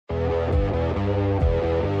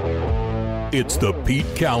It's the Pete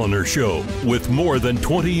Kaliner Show. With more than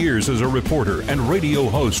 20 years as a reporter and radio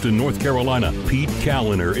host in North Carolina, Pete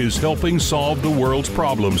Kaliner is helping solve the world's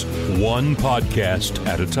problems one podcast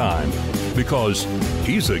at a time. Because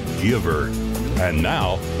he's a giver. And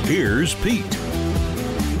now, here's Pete.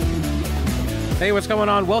 Hey, what's going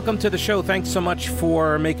on? Welcome to the show. Thanks so much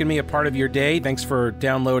for making me a part of your day. Thanks for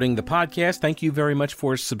downloading the podcast. Thank you very much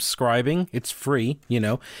for subscribing. It's free,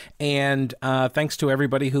 And thanks to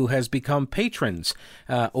everybody who has become patrons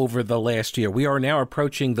over the last year. We are now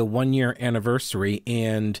approaching the 1-year anniversary,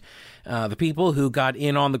 and the people who got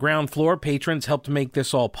in on the ground floor, patrons, helped make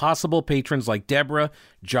this all possible. Patrons like Deborah,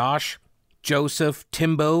 Josh, Joseph,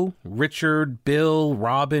 Timbo, Richard, Bill,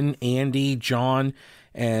 Robin, Andy, John,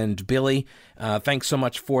 and Billy. Thanks so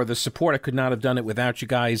much for the support. I could not have done it without you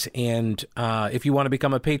guys. And if you want to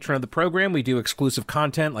become a patron of the program, we do exclusive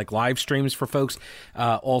content like live streams for folks.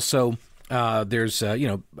 Also, there's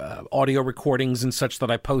audio recordings and such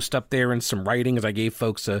that I post up there, and some writing as I gave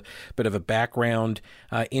folks a bit of a background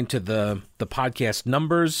into the podcast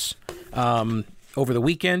numbers over the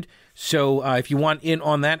weekend. So if you want in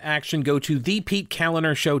on that action, go to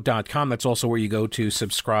thepetekalinershow.com. That's also where you go to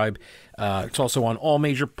subscribe. It's also on all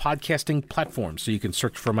major podcasting platforms, so you can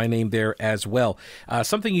search for my name there as well.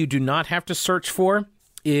 Something you do not have to search for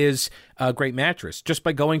is a great mattress. Just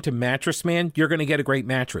by going to Mattress Man, you're going to get a great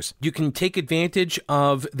mattress. You can take advantage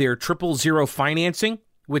of their 000 financing,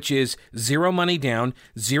 which is zero money down,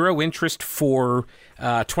 zero interest for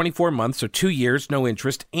 24 months, so 2 years, no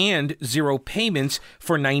interest, and zero payments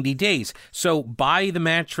for 90 days. So buy the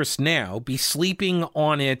mattress now, be sleeping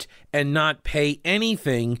on it, and not pay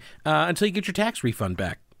anything until you get your tax refund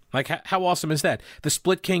back. Like, how awesome is that? The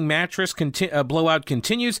Split King mattress blowout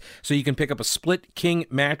continues, so you can pick up a Split King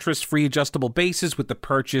mattress, free adjustable bases with the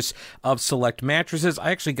purchase of select mattresses.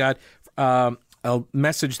 I actually got a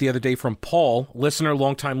message the other day from Paul,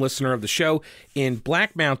 longtime listener of the show in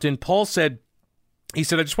Black Mountain. Paul said, I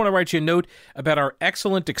just want to write you a note about our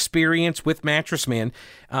excellent experience with Mattress Man.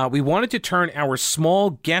 We wanted to turn our small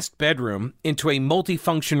guest bedroom into a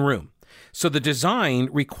multifunction room. So the design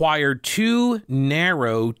required 2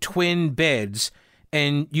 narrow twin beds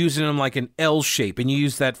and using them like an L shape, and you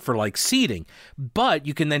use that for like seating. But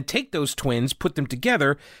you can then take those twins, put them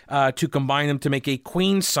together to combine them to make a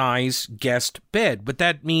queen size guest bed. But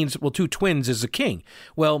that means, 2 twins is a king.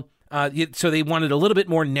 Well, so they wanted a little bit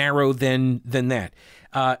more narrow than that.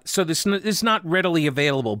 So this is not readily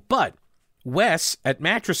available. But Wes at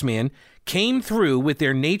Mattress Man came through with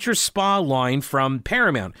their Nature Spa line from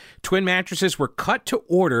Paramount. Twin mattresses were cut to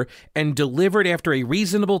order and delivered after a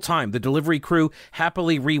reasonable time. The delivery crew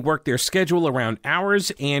happily reworked their schedule around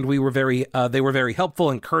ours, and they were very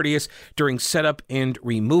helpful and courteous during setup and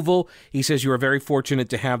removal. He says you are very fortunate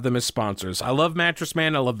to have them as sponsors. I love Mattress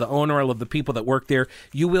Man. I love the owner. I love the people that work there.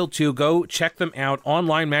 You will too. Go check them out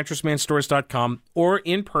online, mattressmanstores.com, or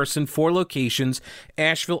in person, 4 locations,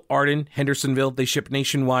 Asheville, Arden, Hendersonville. They ship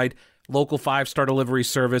nationwide. Local 5-star delivery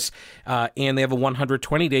service, and they have a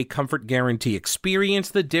 120-day comfort guarantee. Experience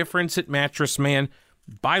the difference at Mattress Man.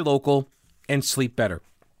 Buy local and sleep better.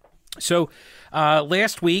 So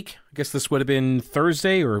last week, I guess this would have been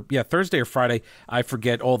Thursday or Friday. I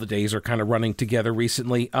forget, all the days are kind of running together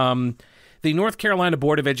recently. The North Carolina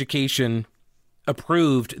Board of Education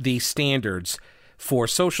approved the standards for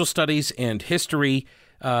social studies and history,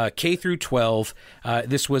 K through 12.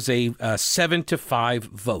 This was a 7-5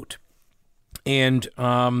 vote. And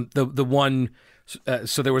the one,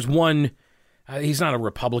 so there was one. He's not a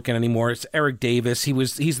Republican anymore. It's Eric Davis.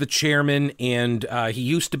 He's the chairman, and he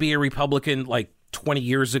used to be a Republican like 20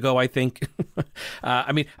 years ago, I think.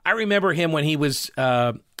 I remember him when he was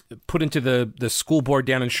put into the school board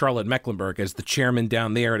down in Charlotte-Mecklenburg as the chairman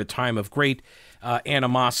down there at a time of great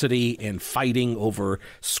animosity and fighting over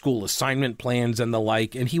school assignment plans and the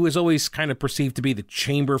like. And he was always kind of perceived to be the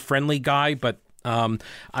chamber-friendly guy, but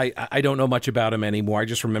I don't know much about him anymore. I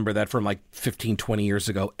just remember that from like 15, 20 years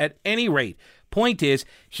ago. At any rate, point is,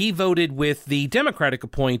 he voted with the Democratic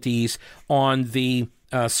appointees on the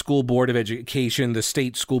School Board of Education, the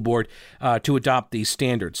state school board, to adopt these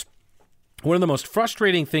standards. One of the most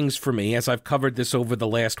frustrating things for me, as I've covered this over the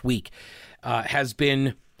last week, has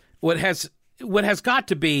been what has got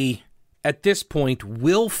to be, at this point,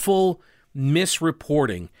 willful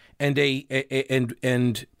misreporting and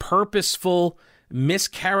and purposeful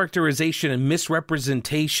mischaracterization and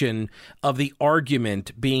misrepresentation of the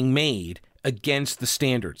argument being made against the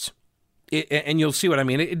standards. And you'll see what I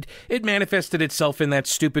mean. It manifested itself in that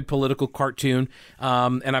stupid political cartoon.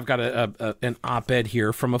 And I've got an op-ed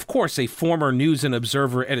here from, of course, a former News and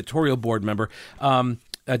Observer editorial board member.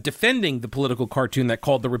 defending the political cartoon that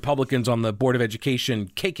called the Republicans on the Board of Education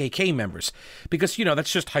KKK members, because,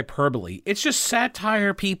 that's just hyperbole. It's just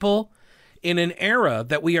satire, people, in an era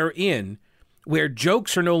that we are in where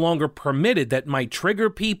jokes are no longer permitted that might trigger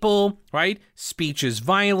people, right? Speech is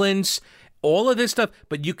violence, all of this stuff,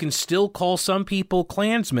 but you can still call some people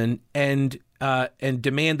Klansmen and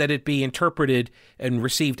demand that it be interpreted and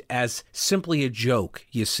received as simply a joke,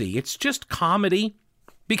 you see. It's just comedy.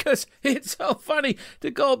 Because it's so funny to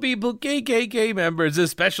call people KKK members,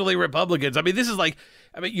 especially Republicans. I mean, this is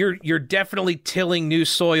you're definitely tilling new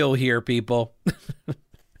soil here, people.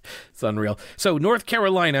 It's unreal. So North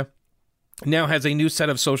Carolina now has a new set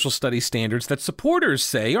of social studies standards that supporters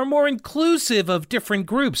say are more inclusive of different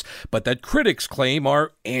groups, but that critics claim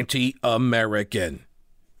are anti-American.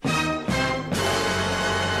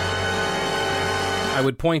 I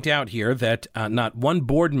would point out here that not one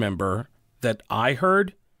board member that I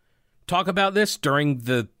heard talk about this during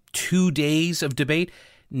the 2 days of debate,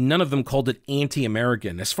 none of them called it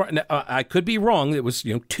anti-American. As far I could be wrong. It was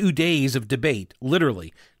 2 days of debate,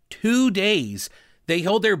 literally 2 days. They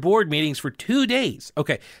held their board meetings for 2 days.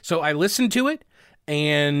 Okay, so I listened to it,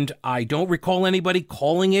 and I don't recall anybody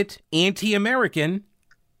calling it anti-American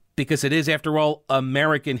because it is, after all,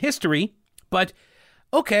 American history. But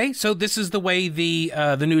okay, so this is the way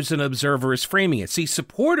the News and Observer is framing it. See,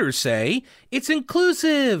 supporters say it's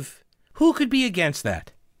inclusive. Who could be against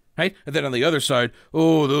that, right? And then on the other side,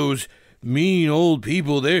 oh, those mean old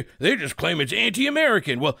people, they just claim it's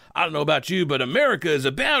anti-American. Well, I don't know about you, but America is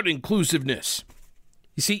about inclusiveness.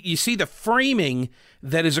 You see the framing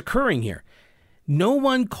that is occurring here. No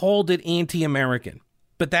one called it anti-American,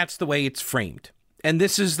 but that's the way it's framed. And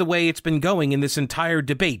this is the way it's been going in this entire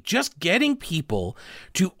debate. Just getting people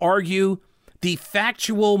to argue the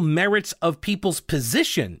factual merits of people's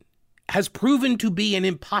position has proven to be an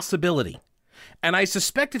impossibility. And I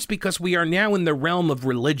suspect it's because we are now in the realm of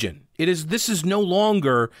religion. This is no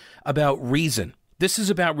longer about reason. This is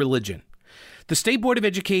about religion. The State Board of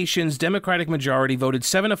Education's Democratic majority voted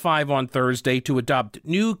 7-5 on Thursday to adopt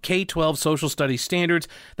new K-12 social studies standards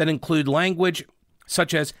that include language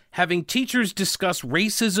such as having teachers discuss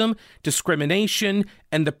racism, discrimination,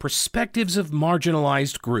 and the perspectives of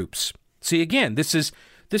marginalized groups. See, again, this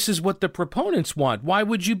is what the proponents want. Why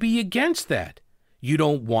would you be against that? You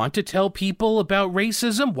don't want to tell people about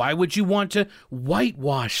racism? Why would you want to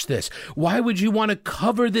whitewash this? Why would you want to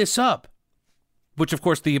cover this up? Which, of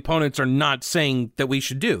course, the opponents are not saying that we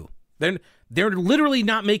should do. They're literally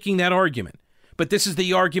not making that argument. But this is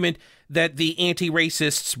the argument that the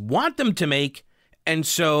anti-racists want them to make, and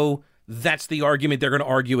so that's the argument they're going to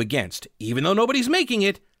argue against. Even though nobody's making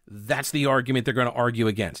it, that's the argument they're going to argue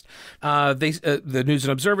against. The News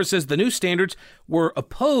and Observer says the new standards were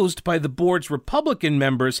opposed by the board's Republican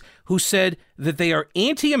members who said that they are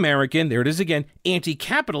anti-American, there it is again,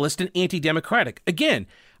 anti-capitalist and anti-democratic. Again,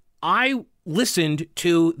 I listened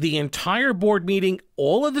to the entire board meeting,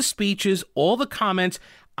 all of the speeches, all the comments.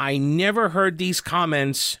 I never heard these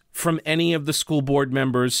comments from any of the school board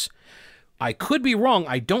members. I could be wrong.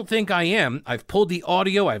 I don't think I am. I've pulled the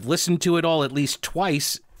audio. I've listened to it all at least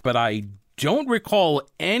twice, but I don't recall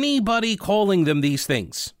anybody calling them these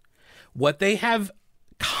things. What they have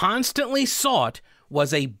constantly sought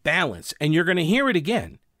was a balance, and you're going to hear it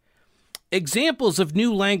again. Examples of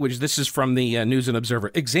new language, this is from the News and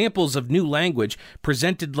Observer, examples of new language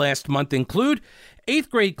presented last month include 8th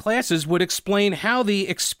grade classes would explain how the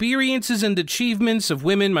experiences and achievements of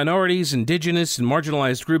women, minorities, indigenous, and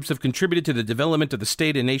marginalized groups have contributed to the development of the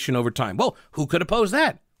state and nation over time. Well, who could oppose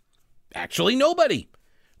that? Actually, nobody.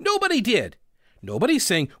 Nobody did. Nobody's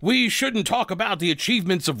saying we shouldn't talk about the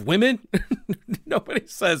achievements of women. Nobody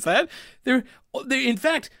says that. In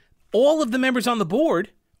fact, all of the members on the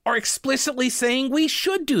board are explicitly saying we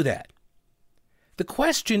should do that. The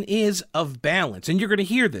question is of balance, and you're going to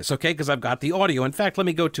hear this, okay, because I've got the audio. In fact, let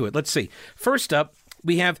me go to it. Let's see. First up,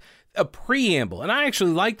 we have a preamble, and I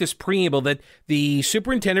actually like this preamble that the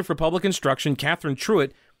Superintendent for Public Instruction, Catherine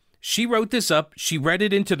Truitt, she wrote this up, she read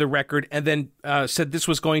it into the record, and then said this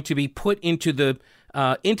was going to be put into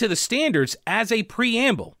the standards as a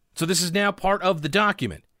preamble. So this is now part of the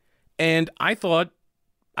document, and I thought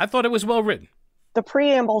it was well written. The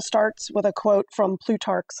preamble starts with a quote from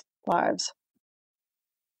Plutarch's Lives.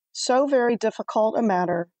 So very difficult a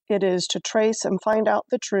matter it is to trace and find out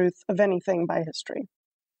the truth of anything by history.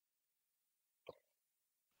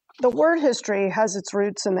 The word history has its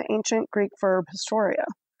roots in the ancient Greek verb historia,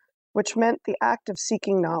 which meant the act of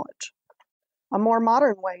seeking knowledge. A more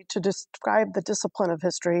modern way to describe the discipline of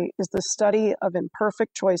history is the study of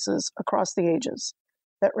imperfect choices across the ages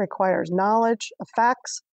that requires knowledge of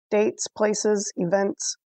facts, dates, places,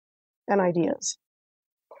 events, and ideas.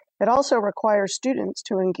 It also requires students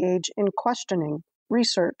to engage in questioning,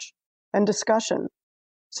 research, and discussion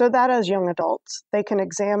so that as young adults, they can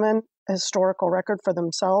examine a historical record for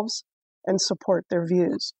themselves and support their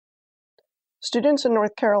views. Students in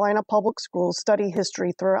North Carolina public schools study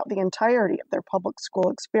history throughout the entirety of their public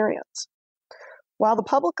school experience. While the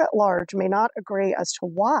public at large may not agree as to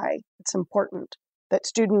why it's important that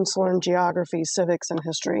students learn geography, civics, and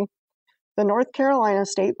history, the North Carolina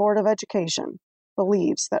State Board of Education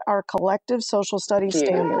believes that our collective social studies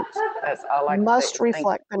standards must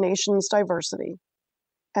reflect the nation's diversity,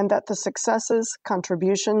 and that the successes,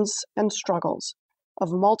 contributions, and struggles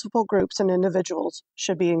of multiple groups and individuals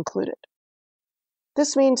should be included.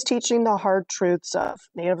 This means teaching the hard truths of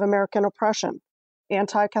Native American oppression,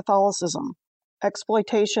 anti-Catholicism,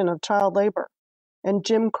 exploitation of child labor, and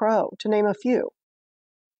Jim Crow, to name a few,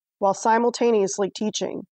 while simultaneously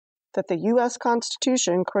teaching that the U.S.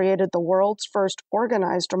 Constitution created the world's first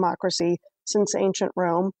organized democracy since ancient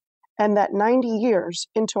Rome, and that 90 years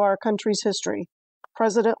into our country's history,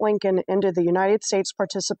 President Lincoln ended the United States'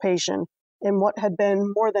 participation in what had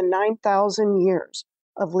been more than 9,000 years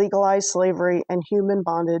of legalized slavery and human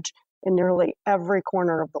bondage in nearly every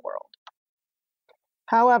corner of the world.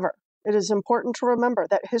 However, it is important to remember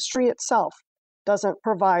that history itself doesn't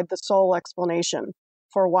provide the sole explanation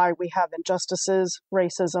for why we have injustices,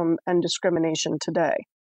 racism, and discrimination today,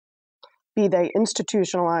 be they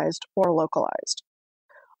institutionalized or localized.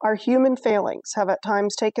 Our human failings have at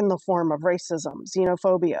times taken the form of racism,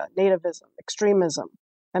 xenophobia, nativism, extremism,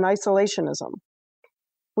 and isolationism.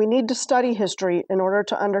 We need to study history in order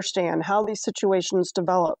to understand how these situations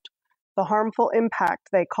developed, the harmful impact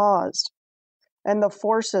they caused, and the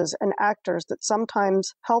forces and actors that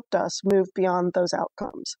sometimes helped us move beyond those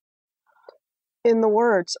outcomes. In the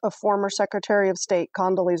words of former Secretary of State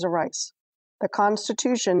Condoleezza Rice, the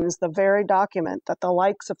Constitution is the very document that the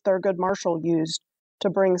likes of Thurgood Marshall used to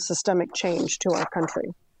bring systemic change to our country.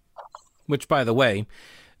 Which, by the way,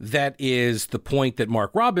 that is the point that Mark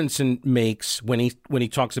Robinson makes when he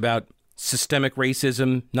talks about systemic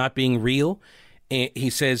racism not being real. He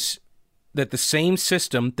says that the same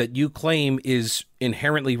system that you claim is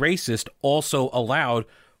inherently racist also allowed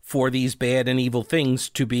for these bad and evil things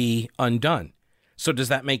to be undone. So does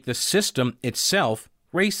that make the system itself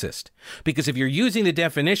racist? Because if you're using the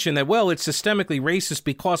definition that, well, it's systemically racist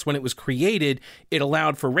because when it was created, it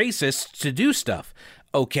allowed for racists to do stuff.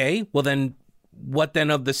 Okay, well then, what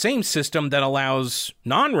then of the same system that allows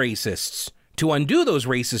non-racists to undo those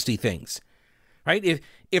racisty things? Right?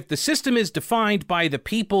 If the system is defined by the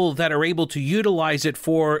people that are able to utilize it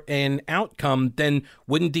for an outcome, then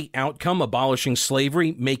wouldn't the outcome, abolishing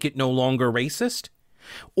slavery, make it no longer racist?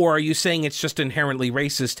 Or are you saying it's just inherently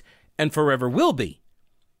racist and forever will be?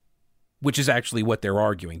 Which is actually what they're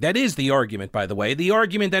arguing. That is the argument, by the way. The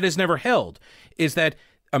argument that is never held is that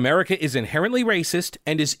America is inherently racist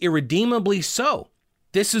and is irredeemably so.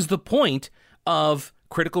 This is the point of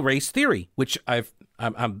critical race theory, which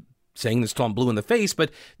I'm saying this till I'm blue in the face,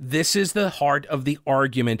 but this is the heart of the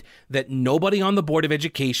argument that nobody on the Board of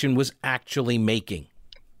Education was actually making.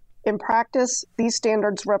 In practice, these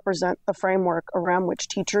standards represent the framework around which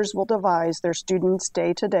teachers will devise their students'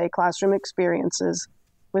 day-to-day classroom experiences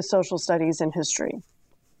with social studies and history.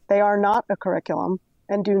 They are not a curriculum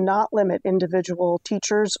and do not limit individual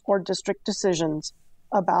teachers or district decisions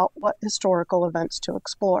about what historical events to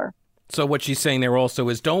explore. So what she's saying there also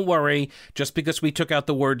is, don't worry, just because we took out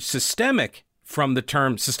the word systemic from the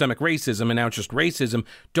term systemic racism and now it's just racism,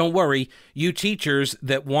 don't worry, you teachers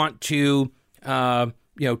that want to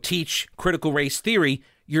teach critical race theory,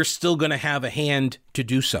 you're still going to have a hand to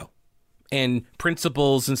do so. And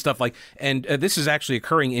principals and stuff and this is actually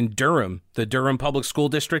occurring in Durham, the Durham Public School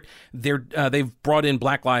District. They've brought in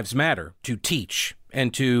Black Lives Matter to teach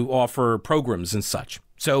and to offer programs and such.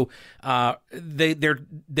 So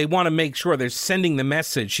they want to make sure they're sending the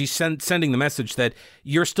message. She's sending the message that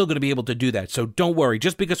you're still going to be able to do that. So don't worry.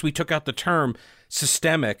 Just because we took out the term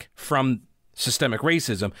systemic from systemic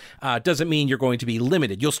racism doesn't mean you're going to be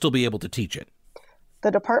limited. You'll still be able to teach it.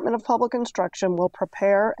 The Department of Public Instruction will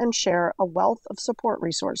prepare and share a wealth of support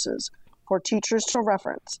resources for teachers to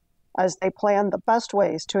reference as they plan the best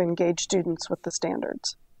ways to engage students with the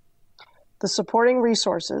standards. The supporting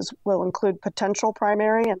resources will include potential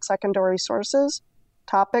primary and secondary sources,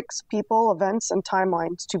 topics, people, events, and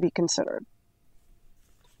timelines to be considered.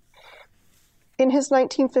 In his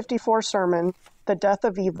 1954 sermon, The Death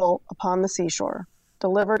of Evil Upon the Seashore,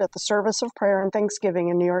 delivered at the Service of Prayer and Thanksgiving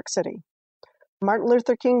in New York City, Martin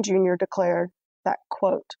Luther King Jr. declared that,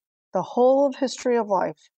 quote, "The whole of history of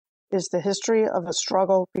life is the history of a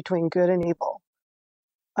struggle between good and evil.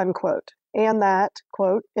 unquote, and that,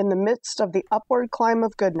 quote, in the midst of the upward climb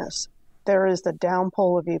of goodness, there is the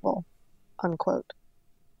downpour of evil, unquote.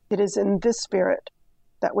 It is in this spirit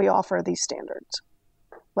that we offer these standards.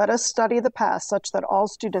 Let us study the past such that all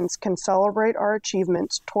students can celebrate our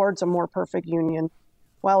achievements towards a more perfect union,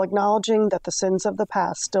 while acknowledging that the sins of the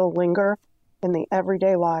past still linger in the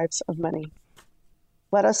everyday lives of many.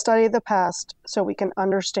 Let us study the past so we can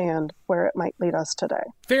understand where it might lead us today.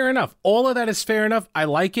 Fair enough. All of that is fair enough. I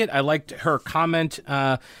like it. I liked her comment,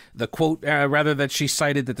 the quote, rather, that she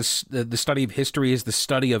cited that the study of history is the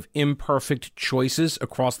study of imperfect choices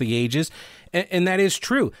across the ages. And that is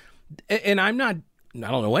true. And I don't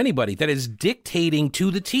know anybody that is dictating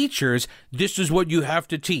to the teachers, this is what you have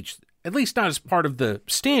to teach, at least not as part of the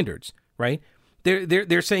standards, right?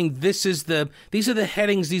 They're saying these are the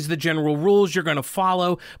headings, these are the general rules you're going to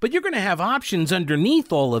follow, but you're going to have options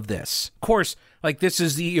underneath all of this. Of course, like this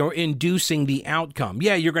is inducing the outcome.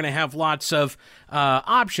 Yeah, you're going to have lots of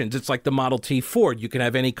options. It's like the Model T Ford. You can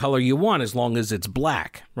have any color you want as long as it's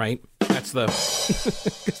black, right? That's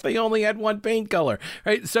because they only had one paint color,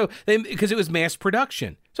 right? So because it was mass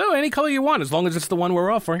production. So any color you want as long as it's the one we're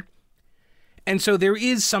offering. And so there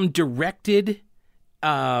is some directed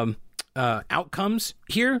outcomes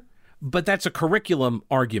here, but that's a curriculum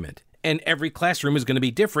argument. And every classroom is going to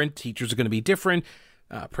be different. Teachers are going to be different.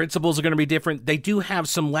 Principals are going to be different. They do have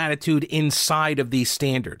some latitude inside of these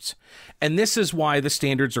standards. And this is why the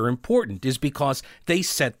standards are important, is because they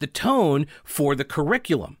set the tone for the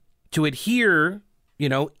curriculum to adhere,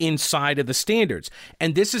 inside of the standards.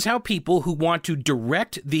 And this is how people who want to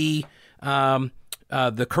direct the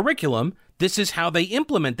curriculum, this is how they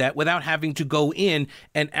implement that without having to go in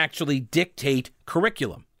and actually dictate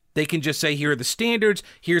curriculum. They can just say, here are the standards,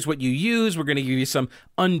 here's what you use, we're going to give you some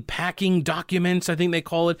unpacking documents, I think they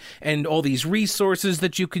call it, and all these resources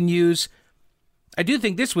that you can use. I do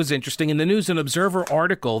think this was interesting. In the News and Observer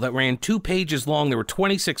article that ran 2 pages long, there were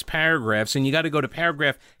 26 paragraphs, and you got to go to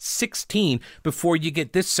paragraph 16 before you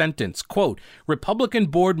get this sentence. Quote, Republican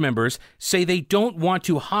board members say they don't want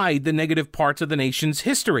to hide the negative parts of the nation's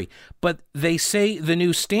history, but they say the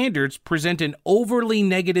new standards present an overly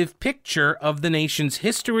negative picture of the nation's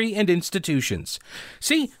history and institutions.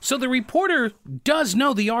 See, so the reporter does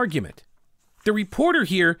know the argument. The reporter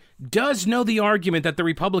here does know the argument that the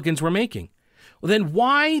Republicans were making. Well, then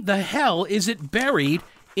why the hell is it buried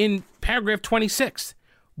in paragraph 26?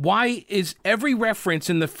 Why is every reference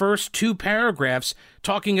in the first 2 paragraphs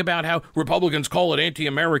talking about how Republicans call it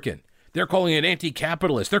anti-American? They're calling it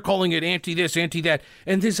anti-capitalist. They're calling it anti-this, anti-that.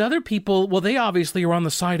 And these other people, well, they obviously are on the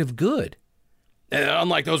side of good. And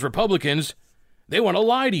unlike those Republicans, they want to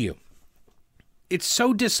lie to you. It's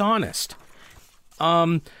so dishonest.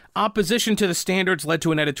 Opposition to the standards led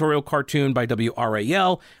to an editorial cartoon by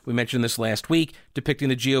WRAL. We mentioned this last week, depicting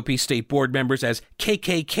the GOP state board members as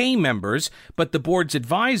KKK members, but the board's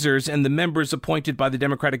advisors and the members appointed by the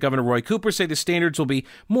Democratic Governor Roy Cooper say the standards will be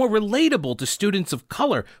more relatable to students of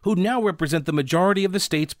color who now represent the majority of the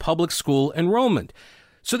state's public school enrollment.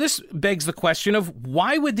 So this begs the question of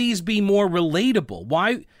why would these be more relatable?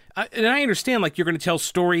 Why? And I understand, like, you're going to tell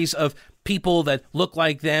stories of people that look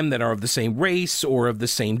like them, that are of the same race or of the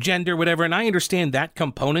same gender, whatever. And I understand that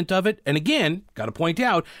component of it. And again, got to point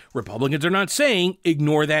out, Republicans are not saying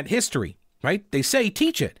ignore that history, right? They say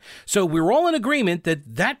teach it. So we're all in agreement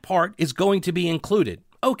that that part is going to be included.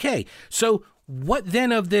 Okay, so what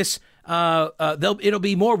then of this? It'll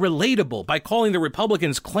be more relatable by calling the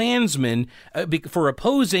Republicans Klansmen for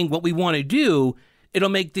opposing what we want to do. It'll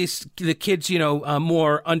make the kids,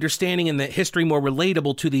 more understanding and the history more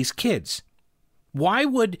relatable to these kids. Why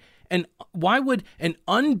would an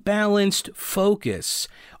unbalanced focus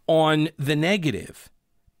on the negative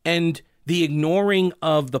and the ignoring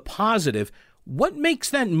of the positive, what makes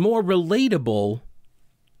that more relatable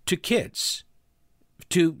to kids,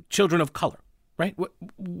 to children of color, right?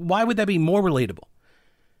 Why would that be more relatable?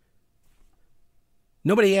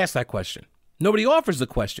 Nobody asked that question. Nobody offers the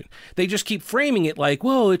question. They just keep framing it like,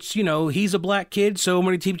 well, it's, he's a black kid, so I'm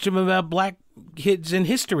going to teach him about black kids in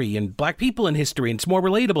history and black people in history, and it's more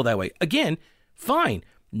relatable that way. Again, fine.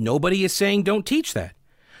 Nobody is saying don't teach that.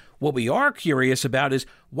 What we are curious about is,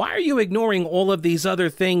 why are you ignoring all of these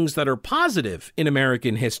other things that are positive in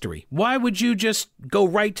American history? Why would you just go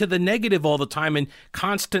right to the negative all the time and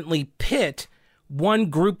constantly pit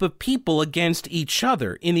one group of people against each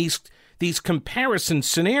other in these comparison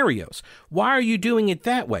scenarios? Why are you doing it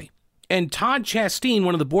that way? And Todd Chasteen,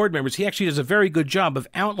 one of the board members, he actually does a very good job of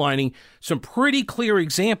outlining some pretty clear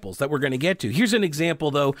examples that we're going to get to. Here's an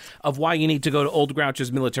example, though, of why you need to go to Old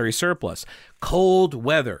Grouch's military surplus. Cold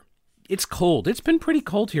weather. it's cold. It's been pretty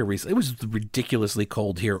cold here recently. It was ridiculously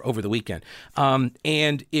cold here over the weekend.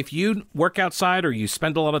 And if you work outside or you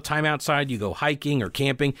spend a lot of time outside, you go hiking or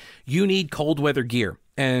camping, you need cold weather gear.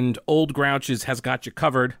 And Old Grouch's has got you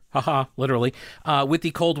covered, literally, with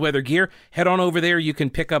the cold weather gear. Head on over there. You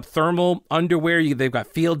can pick up thermal underwear. They've got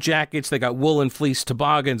field jackets. They got wool and fleece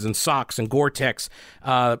toboggans and socks and Gore-Tex.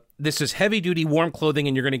 This is heavy-duty warm clothing,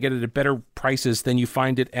 and you're going to get it at better prices than you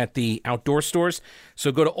find it at the outdoor stores.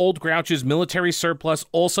 So go to Old Grouch's Military Surplus.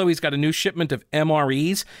 Also, he's got a new shipment of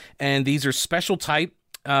MREs, and these are special type.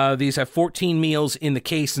 These have 14 meals in the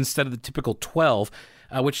case instead of the typical 12.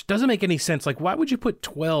 Which doesn't make any sense. Like, why would you put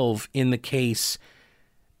 12 in the case?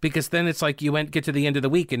 Because then it's like you get to the end of the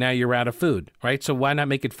week and now you're out of food, right? So why not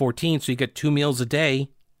make it 14 so you get 2 meals a day?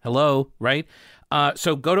 Hello, right?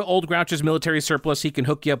 So go to Old Grouch's Military Surplus. He can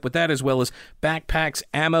hook you up with that, as well as backpacks,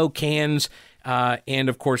 ammo cans, and,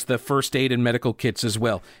 of course, the first aid and medical kits as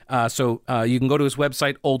well. So you can go to his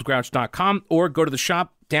website, oldgrouch.com, or go to the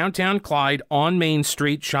shop downtown Clyde on Main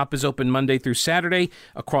Street. Shop is open Monday through Saturday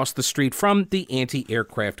across the street from the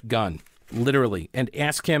anti-aircraft gun, literally. And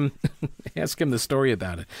ask him the story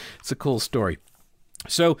about it. It's a cool story.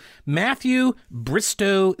 So Matthew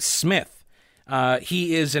Bristow Smith.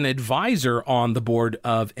 He is an advisor on the Board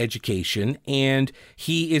of Education, and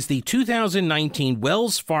he is the 2019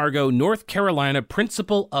 Wells Fargo, North Carolina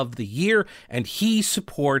Principal of the Year, and he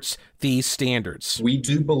supports these standards. We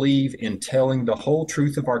do believe in telling the whole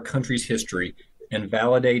truth of our country's history and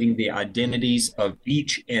validating the identities of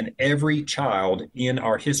each and every child in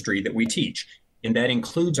our history that we teach. And that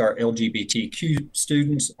includes our LGBTQ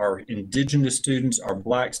students, our Indigenous students, our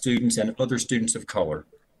Black students, and other students of color.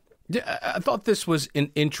 I thought this was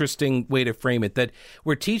an interesting way to frame it, that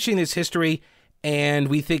we're teaching this history and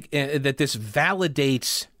we think that this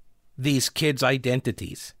validates these kids'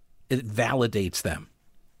 identities. It validates them.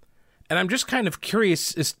 And I'm just kind of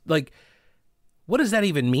curious, what does that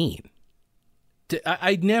even mean?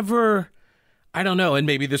 I don't know, and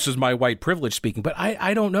maybe this is my white privilege speaking, but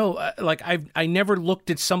I don't know. I never looked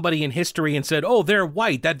at somebody in history and said, oh, they're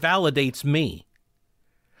white, that validates me.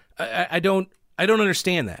 I don't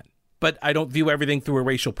understand that. But I don't view everything through a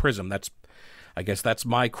racial prism. I guess that's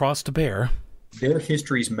my cross to bear. Their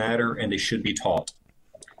histories matter and they should be taught.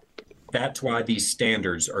 That's why these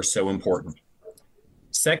standards are so important.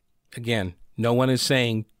 Again, no one is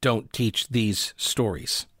saying don't teach these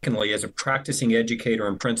stories. Secondly, as a practicing educator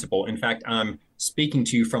and principal, in fact, I'm speaking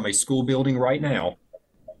to you from a school building right now.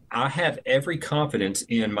 I have every confidence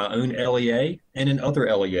in my own LEA and in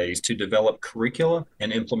other LEAs to develop curricula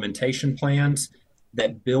and implementation plans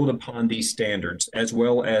that build upon these standards, as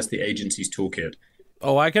well as the agency's toolkit.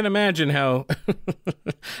 Oh, I can imagine how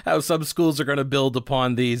some schools are going to build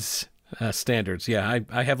upon these standards. Yeah,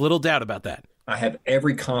 I have little doubt about that. I have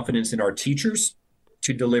every confidence in our teachers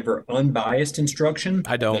to deliver unbiased instruction.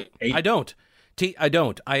 I don't.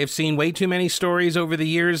 I have seen way too many stories over the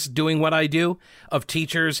years doing what I do of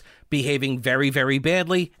teachers behaving very, very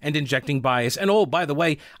badly and injecting bias. And oh, by the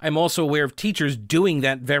way, I'm also aware of teachers doing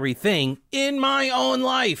that very thing in my own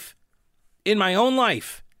life. In my own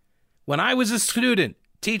life. When I was a student,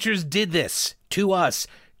 teachers did this to us.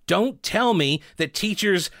 Don't tell me that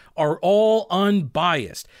teachers are all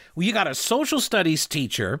unbiased. Well, you got a social studies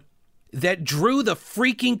teacher that drew the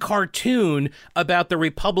freaking cartoon about the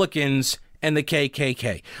Republicans and the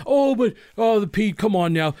KKK. Pete, come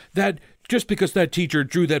on now. That just because that teacher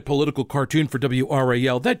drew that political cartoon for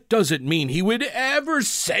WRAL, that doesn't mean he would ever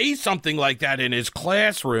say something like that in his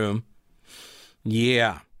classroom.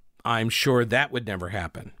 Yeah, I'm sure that would never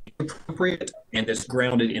happen. Appropriate and that's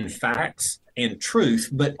grounded in facts and truth,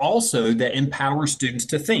 but also that empowers students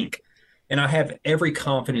to think. And I have every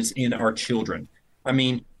confidence in our children. I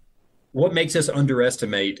mean, what makes us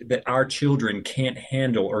underestimate that our children can't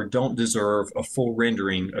handle or don't deserve a full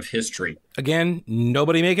rendering of history? Again,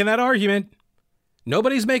 nobody making that argument.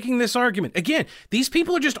 Nobody's making this argument. Again, these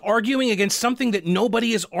people are just arguing against something that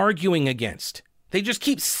nobody is arguing against. They just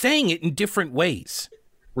keep saying it in different ways.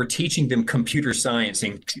 We're teaching them computer science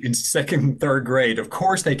in second and third grade. Of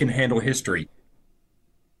course they can handle history.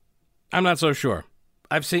 I'm not so sure.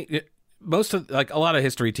 I've seen a lot of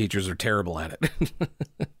history teachers are terrible at it.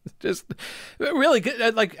 Just really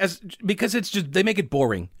good, because it's just, they make it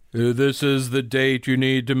boring. This is the date you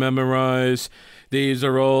need to memorize. These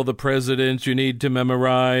are all the presidents you need to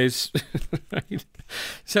memorize. Right?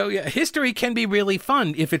 So yeah, history can be really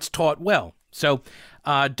fun if it's taught well. So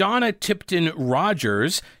Donna Tipton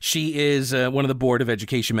Rogers, she is one of the Board of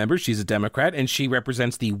Education members. She's a Democrat, and she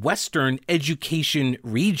represents the Western Education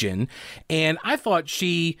Region. And I thought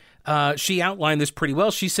she outlined this pretty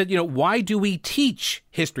well. She said, why do we teach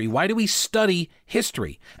history? Why do we study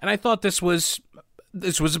history? And I thought this was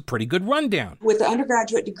a pretty good rundown. With the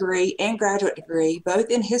undergraduate degree and graduate degree, both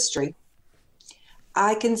in history,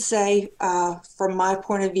 I can say from my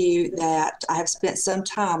point of view that I have spent some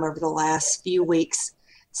time over the last few weeks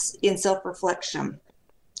in self-reflection,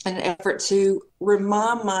 in an effort to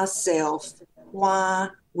remind myself why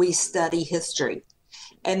we study history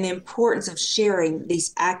and the importance of sharing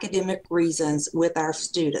these academic reasons with our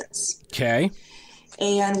students. Okay.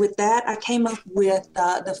 And with that, I came up with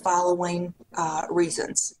the following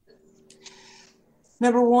reasons.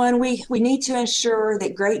 Number one, we need to ensure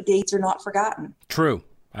that great deeds are not forgotten. True.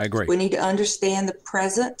 I agree. We need to understand the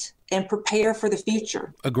present and prepare for the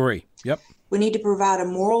future. Agree. Yep. We need to provide a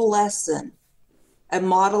moral lesson, a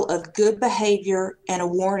model of good behavior, and a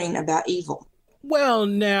warning about evil. Well,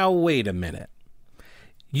 now, wait a minute.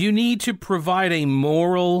 You need to provide a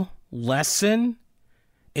moral lesson,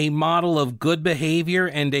 a model of good behavior,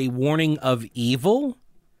 and a warning of evil?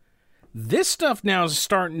 This stuff now is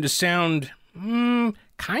starting to sound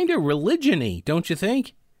kind of religion-y, don't you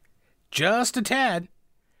think? Just a tad.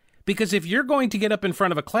 Because if you're going to get up in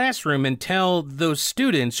front of a classroom and tell those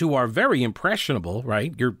students who are very impressionable,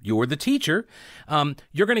 right? You're the teacher.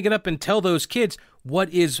 You're going to get up and tell those kids what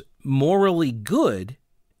is morally good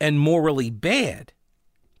and morally bad.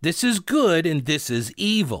 This is good and this is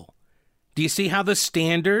evil. Do you see how the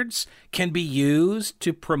standards can be used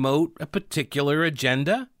to promote a particular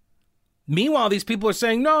agenda? Meanwhile, these people are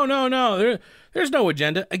saying, no, there's no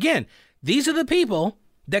agenda. Again, these are the people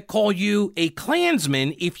that call you a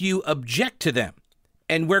Klansman if you object to them.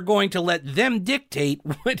 And we're going to let them dictate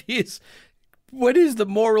what is the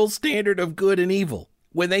moral standard of good and evil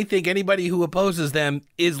when they think anybody who opposes them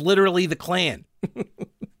is literally the Klan.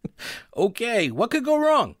 Okay, what could go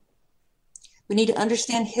wrong? We need to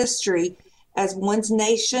understand history as one's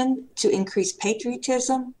nation to increase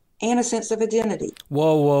patriotism and a sense of identity.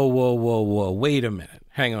 Whoa. Wait a minute.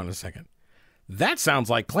 Hang on a second. That sounds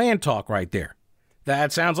like Klan talk right there.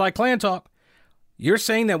 That sounds like Klan talk. You're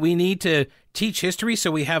saying that we need to teach history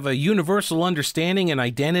so we have a universal understanding and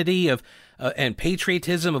identity of and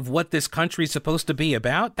patriotism of what this country is supposed to be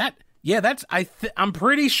about? I'm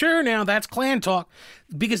pretty sure now that's Klan talk,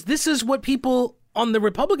 because this is what people on the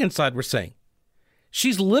Republican side were saying.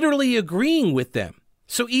 She's literally agreeing with them.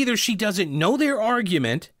 So either she doesn't know their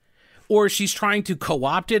argument, or she's trying to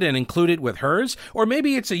co-opt it and include it with hers, or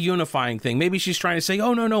maybe it's a unifying thing. Maybe she's trying to say,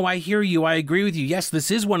 oh, no, I hear you, I agree with you. Yes, this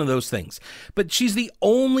is one of those things. But she's the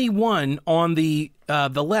only one on the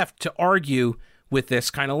left to argue with this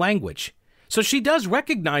kind of language. So she does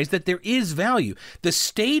recognize that there is value. The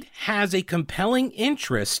state has a compelling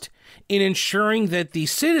interest in ensuring that the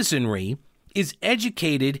citizenry is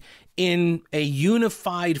educated in a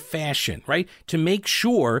unified fashion, right? To make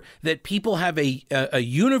sure that people have a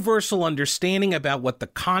universal understanding about what the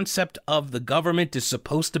concept of the government is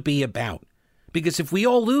supposed to be about. Because if we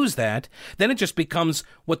all lose that, then it just becomes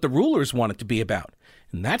what the rulers want it to be about.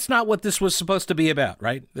 And that's not what this was supposed to be about,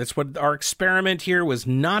 right? That's what our experiment here was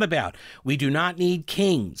not about. We do not need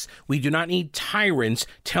kings. We do not need tyrants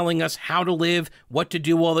telling us how to live, what to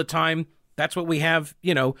do all the time. That's what we have,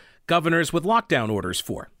 governors with lockdown orders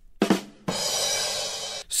for.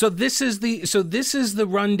 So this is the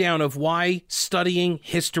rundown of why studying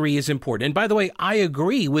history is important. And by the way, I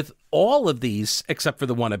agree with all of these except for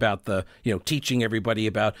the one about the, teaching everybody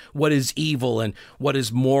about what is evil and what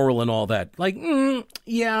is moral and all that. I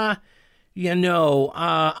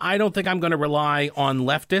don't think I'm going to rely on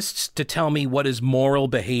leftists to tell me what is moral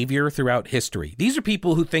behavior throughout history. These are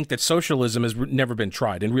people who think that socialism has never been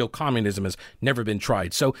tried and real communism has never been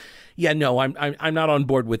tried. So, I'm not on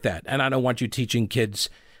board with that, and I don't want you teaching kids.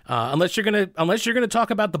 Unless you're gonna talk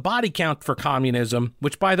about the body count for communism,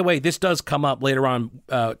 which, by the way, this does come up later on.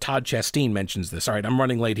 Todd Chasteen mentions this. All right, I'm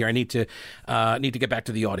running late here. I need to get back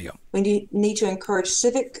to the audio. We need to encourage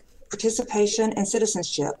civic participation and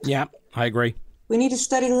citizenship. Yeah, I agree. We need to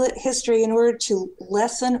study history in order to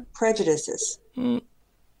lessen prejudices.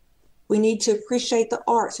 We need to appreciate the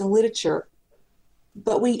arts and literature,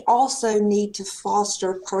 but we also need to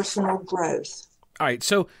foster personal growth. All right,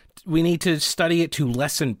 so we need to study it to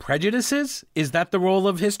lessen prejudices? Is that the role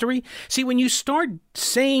of history? See, when you start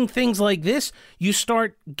saying things like this, you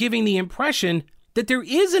start giving the impression that there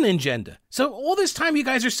is an agenda. So all this time you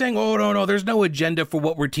guys are saying, oh, no, there's no agenda for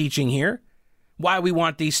what we're teaching here, why we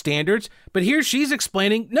want these standards. But here she's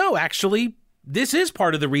explaining, no, actually, this is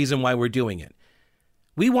part of the reason why we're doing it.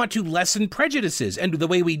 We want to lessen prejudices. And the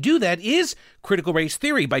way we do that is critical race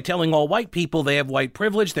theory, by telling all white people they have white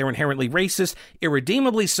privilege, they're inherently racist,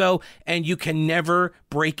 irredeemably so, and you can never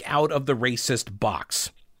break out of the racist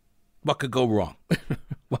box. What could go wrong?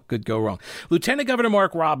 What could go wrong? Lieutenant Governor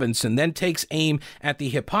Mark Robinson then takes aim at the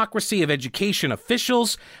hypocrisy of education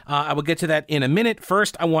officials. I will get to that in a minute.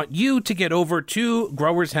 First, I want you to get over to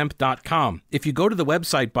growershemp.com. If you go to the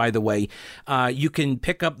website, by the way, you can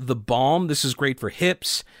pick up the balm. This is great for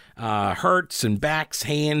hips, hurts and backs,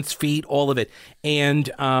 hands, feet, all of it. And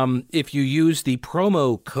if you use the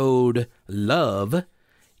promo code LOVE,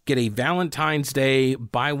 get a Valentine's Day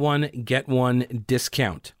buy one, get one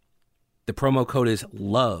discount. The promo code is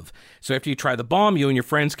LOVE. So after you try the balm, you and your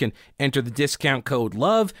friends can enter the discount code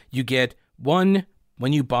LOVE. You get one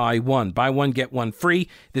when you buy one. Buy one, get one free.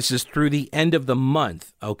 This is through the end of the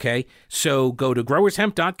month, okay? So go to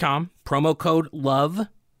growershemp.com, promo code LOVE.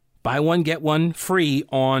 Buy one, get one free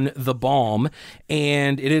on the balm.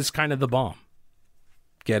 And it is kind of the balm.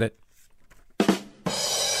 Get it?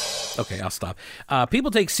 Okay, I'll stop.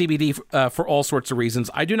 People take CBD for all sorts of reasons.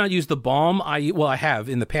 I do not use the balm. I have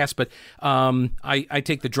in the past, but I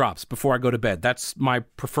take the drops before I go to bed. That's my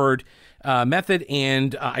preferred method,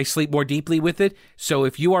 and I sleep more deeply with it. So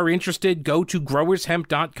if you are interested, go to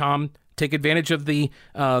growershemp.com. Take advantage of the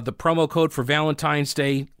promo code for Valentine's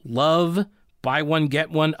Day, LOVE. Buy one,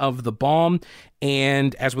 get one of the balm.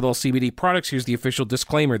 And as with all CBD products, here's the official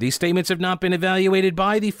disclaimer. These statements have not been evaluated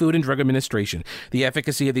by the Food and Drug Administration. The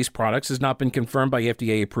efficacy of these products has not been confirmed by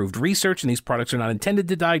FDA-approved research, and these products are not intended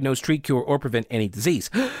to diagnose, treat, cure, or prevent any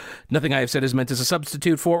disease. Nothing I have said is meant as a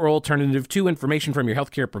substitute for or alternative to information from your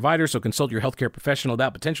healthcare provider, so consult your healthcare professional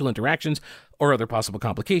about potential interactions or other possible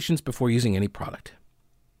complications before using any product.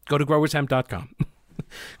 Go to growershemp.com.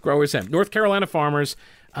 Growers Hemp. North Carolina farmers,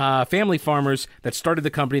 family farmers that started the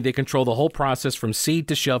company, they control the whole process from seed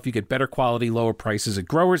to shelf. You get better quality, lower prices at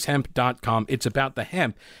growershemp.com. It's about the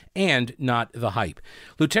hemp and not the hype.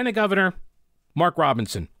 Lieutenant Governor Mark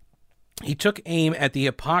Robinson, he took aim at the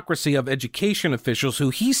hypocrisy of education officials who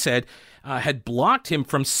he said had blocked him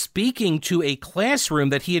from speaking to a classroom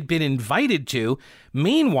that he had been invited to,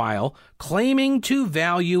 meanwhile claiming to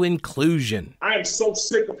value inclusion. I am so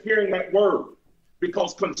sick of hearing that word,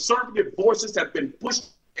 because conservative voices have been pushed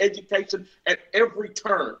education at every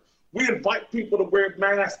turn. We invite people to wear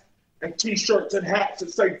masks and T-shirts and hats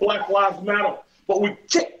and say Black Lives Matter, but we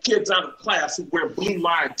kick kids out of class who wear Blue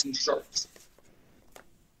Line T-shirts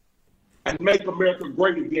and Make America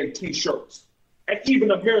Great Again T-shirts and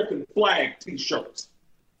even American flag T-shirts.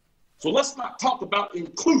 So let's not talk about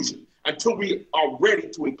inclusion until we are ready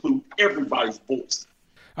to include everybody's voice.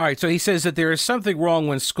 All right, so he says that there is something wrong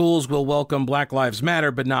when schools will welcome Black Lives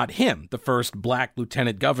Matter, but not him, the first black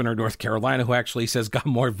lieutenant governor of North Carolina, who actually says got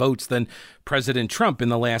more votes than President Trump in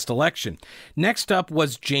the last election. Next up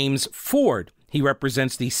was James Ford. He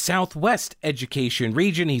represents the Southwest Education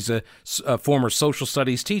Region. He's a former social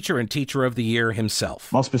studies teacher and teacher of the year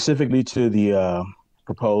himself. More specifically to the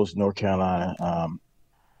proposed North Carolina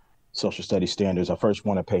social studies standards, I first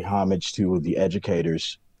want to pay homage to the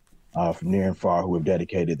educators from near and far who have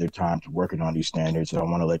dedicated their time to working on these standards. And I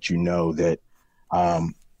want to let you know that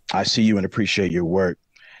I see you and appreciate your work.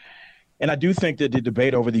 And I do think that the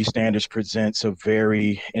debate over these standards presents a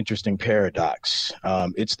very interesting paradox.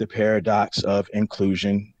 It's the paradox of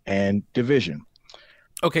inclusion and division.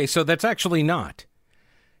 Okay, so that's actually not.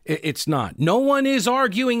 It's not. No one is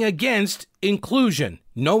arguing against inclusion.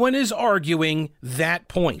 No one is arguing that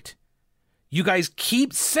point. You guys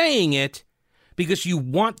keep saying it because you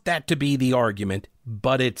want that to be the argument,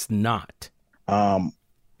 but it's not.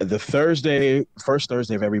 The first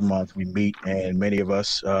Thursday of every month, we meet and many of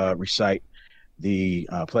us recite the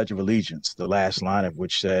Pledge of Allegiance, the last line of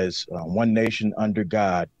which says, one nation under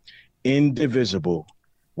God, indivisible,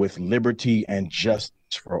 with liberty and justice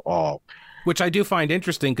for all. Which I do find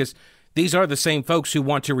interesting because these are the same folks who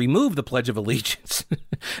want to remove the Pledge of Allegiance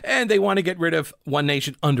and they want to get rid of one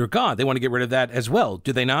nation under God. They want to get rid of that as well.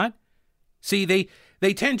 Do they not? See,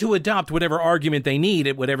 they tend to adopt whatever argument they need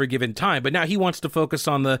at whatever given time. But now he wants to focus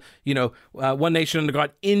on the, one nation under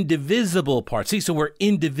God, indivisible part. See, so we're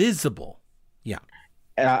indivisible. Yeah.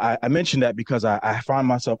 And I mentioned that because I find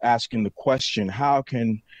myself asking the question, how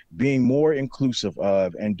can being more inclusive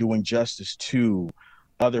of and doing justice to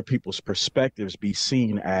other people's perspectives be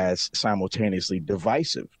seen as simultaneously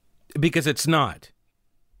divisive? Because it's not.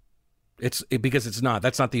 Because it's not.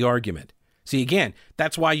 That's not the argument. See, again,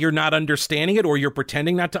 that's why you're not understanding it or you're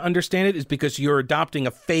pretending not to understand it, is because you're adopting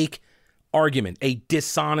a fake argument, a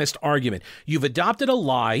dishonest argument. You've adopted a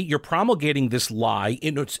lie. You're promulgating this lie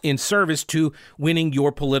in service to winning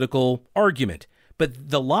your political argument.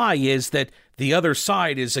 But the lie is that the other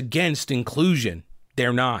side is against inclusion.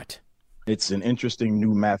 They're not. It's an interesting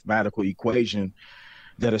new mathematical equation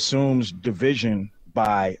that assumes division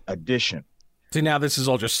by addition. See, now this is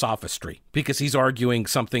all just sophistry because he's arguing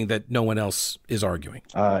something that no one else is arguing.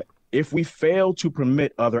 If we fail to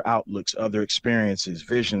permit other outlooks, other experiences,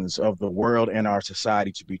 visions of the world and our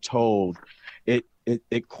society to be told, it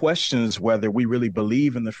questions whether we really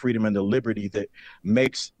believe in the freedom and the liberty that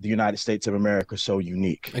makes the United States of America so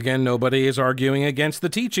unique. Again, nobody is arguing against the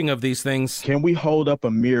teaching of these things. Can we hold up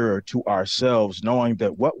a mirror to ourselves, knowing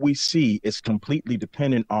that what we see is completely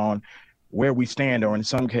dependent on where we stand, or in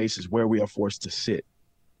some cases, where we are forced to sit?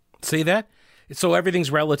 See that? So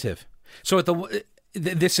everything's relative. So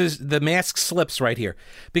this is the mask slips right here,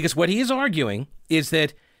 because what he is arguing is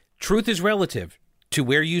that truth is relative to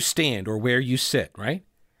where you stand or where you sit, right?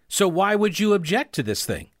 So why would you object to this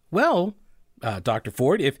thing? Well, Dr.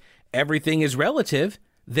 Ford, if everything is relative,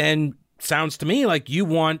 then sounds to me like you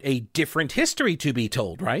want a different history to be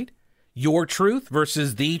told, right? Your truth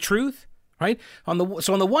versus the truth, right?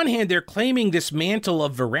 So on the one hand, they're claiming this mantle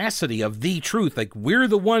of veracity of the truth, like we're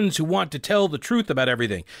the ones who want to tell the truth about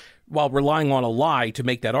everything, while relying on a lie to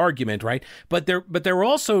make that argument, right? But they're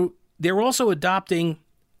also adopting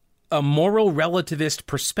a moral relativist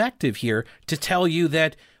perspective here to tell you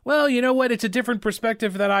that, well, you know what? It's a different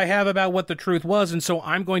perspective that I have about what the truth was, and so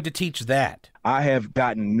I'm going to teach that. I have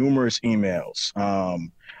gotten numerous emails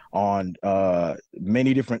on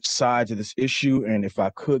many different sides of this issue, and if I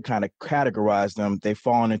could kind of categorize them, they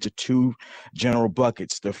fall into two general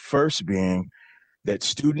buckets. The first being that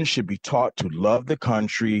students should be taught to love the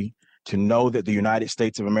country, to know that the United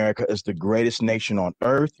States of America is the greatest nation on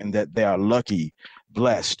earth, and that they are lucky,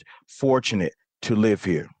 blessed, fortunate to live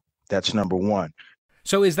here. That's number one.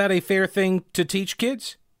 So is that a fair thing to teach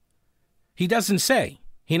kids? He doesn't say.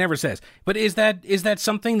 He never says. But is that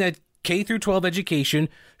something that K through 12 education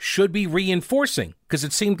should be reinforcing? Because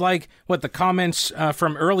it seemed like the comments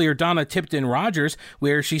from earlier, Donna Tipton Rogers,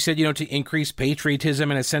 where she said, to increase patriotism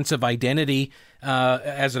and a sense of identity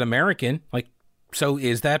as an American. So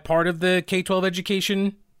is that part of the K-12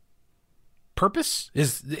 education purpose?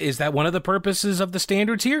 Is that one of the purposes of the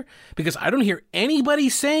standards here? Because I don't hear anybody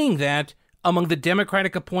saying that among the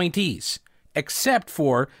Democratic appointees, except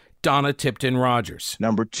for Donna Tipton Rogers.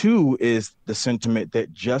 Number two is the sentiment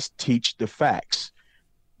that just teach the facts,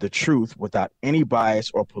 the truth, without any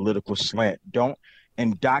bias or political slant. Don't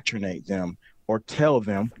indoctrinate them or tell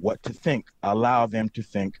them what to think. Allow them to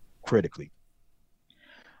think critically.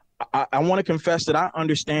 I want to confess that I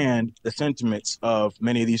understand the sentiments of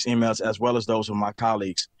many of these emails, as well as those of my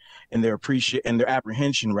colleagues, and their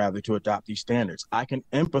apprehension to adopt these standards. I can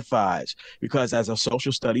empathize because as a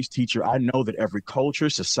social studies teacher, I know that every culture,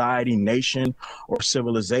 society, nation, or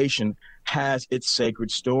civilization has its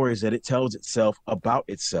sacred stories that it tells itself about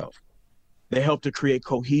itself. They help to create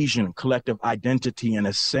cohesion, collective identity, and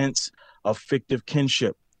a sense of fictive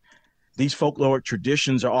kinship. These folkloric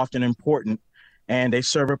traditions are often important, and they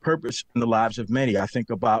serve a purpose in the lives of many. I think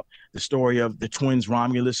about the story of the twins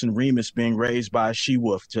Romulus and Remus being raised by a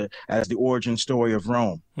she-wolf as the origin story of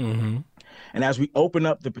Rome. Mm-hmm. And as we open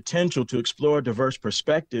up the potential to explore diverse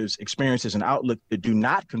perspectives, experiences, and outlooks that do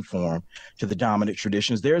not conform to the dominant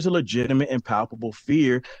traditions, there is a legitimate and palpable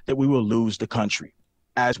fear that we will lose the country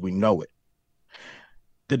as we know it.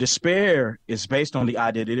 The despair is based on the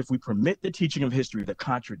idea that if we permit the teaching of history that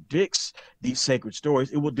contradicts these sacred stories,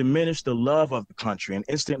 it will diminish the love of the country and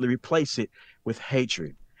instantly replace it with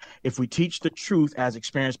hatred. If we teach the truth as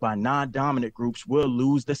experienced by non-dominant groups, we'll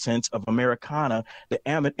lose the sense of Americana that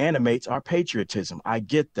animates our patriotism. I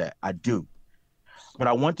get that. I do. But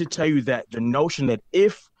I want to tell you that the notion that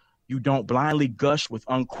if you don't blindly gush with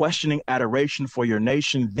unquestioning adoration for your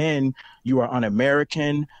nation, then you are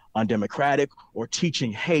un-American, undemocratic, or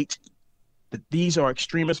teaching hate, that these are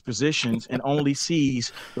extremist positions and only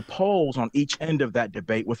sees the poles on each end of that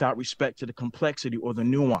debate without respect to the complexity or the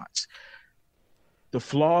nuance. The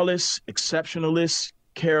flawless, exceptionalist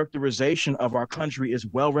characterization of our country is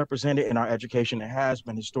well represented in our education and has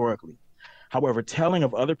been historically. However, telling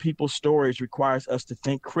of other people's stories requires us to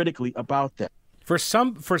think critically about that. For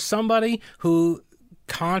somebody who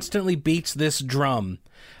constantly beats this drum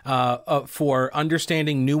for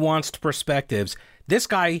understanding nuanced perspectives, this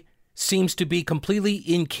guy seems to be completely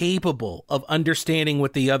incapable of understanding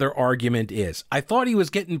what the other argument is. I thought he was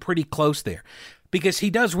getting pretty close there, because he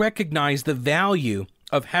does recognize the value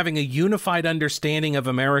of having a unified understanding of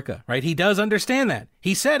America, right? He does understand that.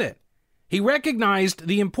 He said it. He recognized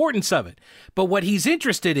the importance of it. But what he's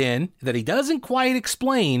interested in, that he doesn't quite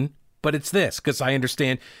explain, but it's this, because I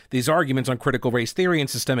understand these arguments on critical race theory and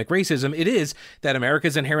systemic racism. It is that America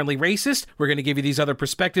is inherently racist. We're going to give you these other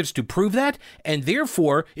perspectives to prove that, and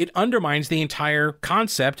therefore it undermines the entire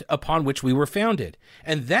concept upon which we were founded.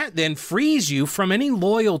 And that then frees you from any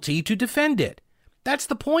loyalty to defend it. That's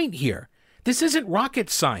the point here. This isn't rocket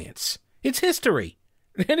science. It's history.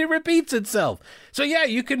 And it repeats itself. So yeah,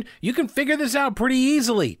 you can figure this out pretty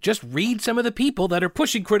easily. Just read some of the people that are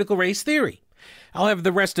pushing critical race theory. I'll have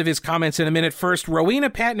the rest of his comments in a minute. First, Rowena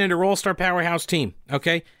Patton and her All-Star Powerhouse team.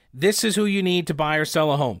 Okay, this is who you need to buy or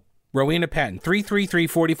sell a home. Rowena Patton,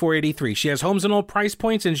 333-4483. She has homes in all price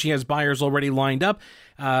points, and she has buyers already lined up.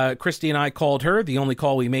 Christy and I called her, the only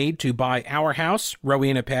call we made, to buy our house.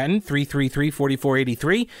 Rowena Patton,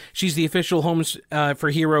 333-4483. She's the official Homes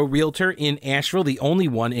for Hero realtor in Asheville, the only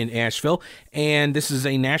one in Asheville. And this is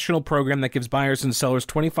a national program that gives buyers and sellers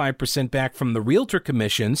 25% back from the realtor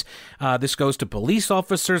commissions. This goes to police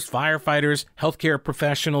officers, firefighters, healthcare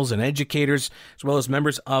professionals, and educators, as well as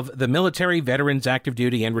members of the military, veterans, active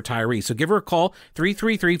duty, and retirees. So give her a call,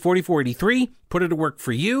 333-4483. Put it to work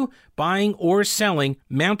for you, buying or selling,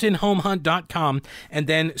 mountainhomehunt.com, and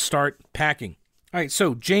then start packing. All right,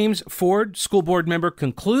 so James Ford, school board member,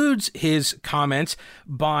 concludes his comments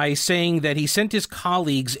by saying that he sent his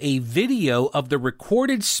colleagues a video of the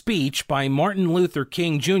recorded speech by Martin Luther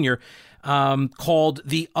King Jr. Called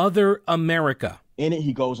The Other America. In it,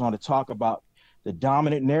 he goes on to talk about the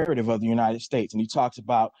dominant narrative of the United States, and he talks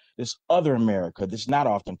about this other America that's not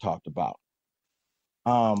often talked about.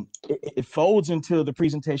 It folds into the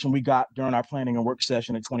presentation we got during our planning and work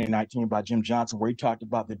session in 2019 by Jim Johnson, where he talked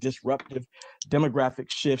about the disruptive demographic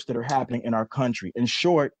shifts that are happening in our country. In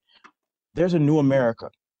short, there's a new America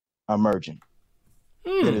emerging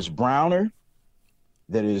that is browner,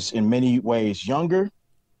 that is in many ways younger,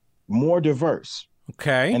 more diverse.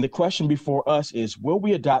 Okay. And the question before us is, will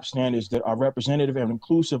we adopt standards that are representative and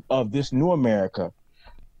inclusive of this new America,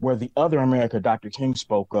 where the other America Dr. King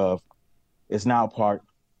spoke of is now part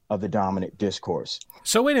of the dominant discourse?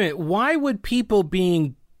 So wait a minute, why would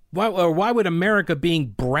America being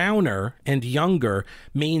browner and younger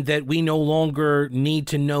mean that we no longer need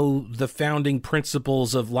to know the founding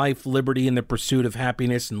principles of life, liberty, and the pursuit of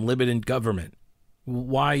happiness and limited government?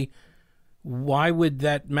 Why would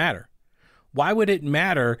that matter? Why would it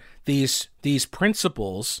matter, these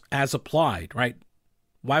principles as applied, right?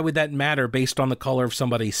 Why would that matter based on the color of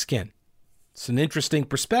somebody's skin? It's an interesting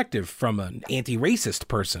perspective from an anti-racist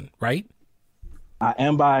person, right? I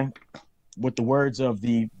am with the words of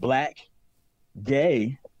the Black,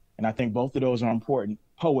 gay, and I think both of those are important,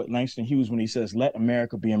 poet Langston Hughes, when he says, let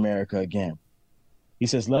America be America again. He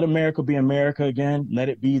says, let America be America again. Let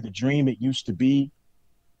it be the dream it used to be.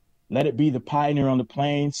 Let it be the pioneer on the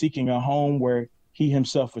plain seeking a home where he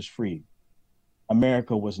himself was free.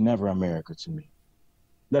 America was never America to me.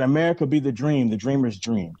 Let America be the dream the dreamers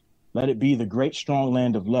dreamed. Let it be the great, strong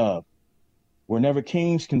land of love, where never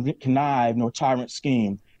kings connive nor tyrants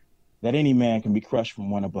scheme, that any man can be crushed from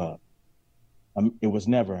one above. It was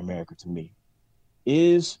never America to me.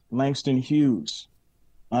 Is Langston Hughes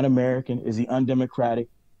un-American? Is he undemocratic?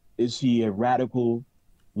 Is he a radical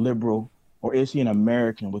liberal? Or is he an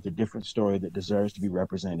American with a different story that deserves to be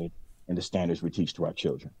represented in the standards we teach to our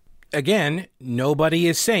children? Again, nobody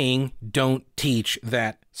is saying don't teach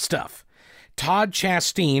that stuff. Todd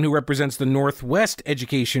Chasteen, who represents the Northwest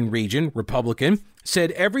Education Region, Republican,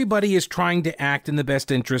 said everybody is trying to act in the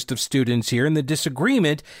best interest of students here, and the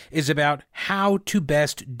disagreement is about how to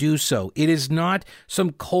best do so. It is not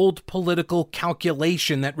some cold political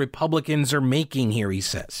calculation that Republicans are making here, he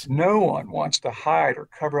says. No one wants to hide or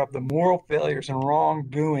cover up the moral failures and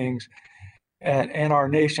wrongdoings in our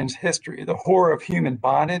nation's history. The horror of human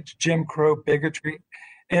bondage, Jim Crow bigotry,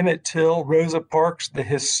 Emmett Till, Rosa Parks, the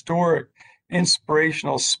historic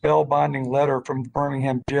inspirational spellbinding letter from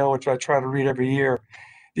Birmingham jail, which I try to read every year,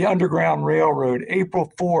 the Underground Railroad,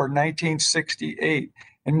 April 4, 1968,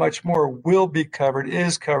 and much more will be covered,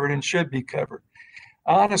 is covered, and should be covered.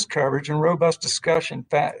 Honest coverage and robust discussion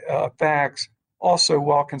facts also,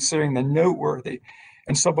 while considering the noteworthy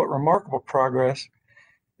and somewhat remarkable progress,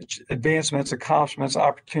 advancements, accomplishments,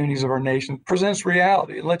 opportunities of our nation, presents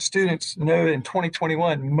reality. Let students know that in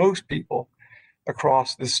 2021, most people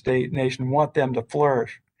across the state nation want them to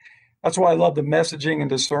flourish. That's why I love the messaging and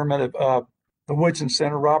discernment of the Woodson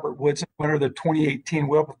Center. Robert Woodson, winner of the 2018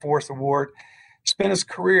 Wilberforce Award, spent his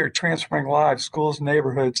career transforming lives, schools, and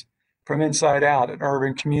neighborhoods from inside out in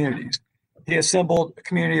urban communities. He assembled a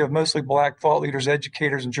community of mostly Black thought leaders,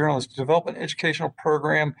 educators, and journalists to develop an educational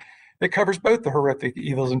program that covers both the horrific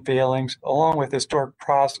evils and failings, along with historic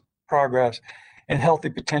progress and healthy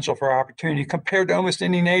potential for opportunity compared to almost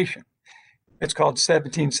any nation. It's called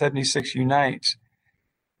 1776 Unites.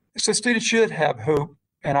 So students should have hope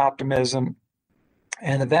and optimism,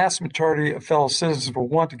 and the vast majority of fellow citizens will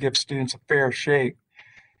want to give students a fair shake.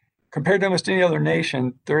 Compared to almost any other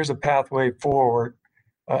nation, there is a pathway forward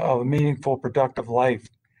of a meaningful, productive life.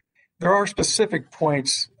 There are specific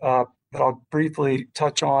points that I'll briefly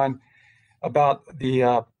touch on about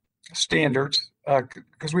the standards,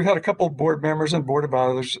 because we've had a couple of board members and board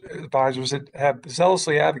advisors that have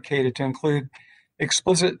zealously advocated to include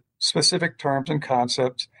explicit specific terms and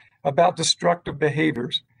concepts about destructive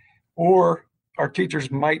behaviors, or our teachers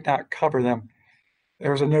might not cover them.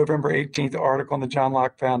 There was a November 18th article in the John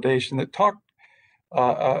Locke Foundation that talked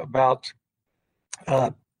about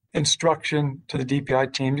instruction to the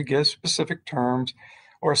DPI team to give specific terms,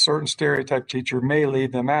 or a certain stereotype teacher may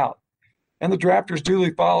leave them out. And the drafters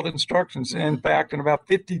duly followed instructions. In fact, in about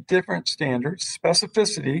 50 different standards,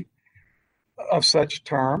 specificity of such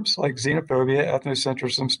terms like xenophobia,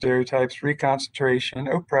 ethnocentrism, stereotypes,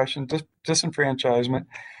 reconcentration, oppression, disenfranchisement,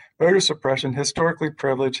 voter suppression, historically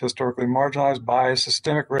privileged, historically marginalized, bias,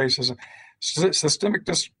 systemic racism, systemic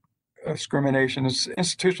discrimination,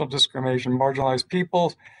 institutional discrimination, marginalized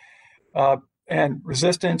peoples, and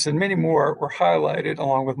resistance, and many more were highlighted,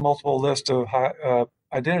 along with multiple lists of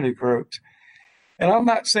identity groups. And I'm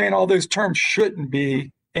not saying all those terms shouldn't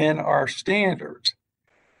be in our standards.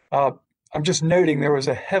 I'm just noting there was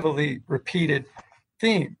a heavily repeated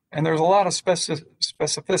theme, and there's a lot of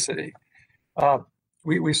specificity.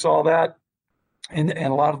 We saw that in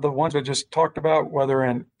a lot of the ones I just talked about, whether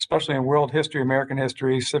especially in world history, American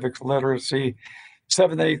history, civics literacy,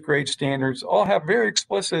 7th and 8th grade standards, all have very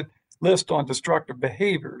explicit lists on destructive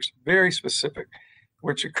behaviors, very specific,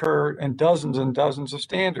 which occur in dozens and dozens of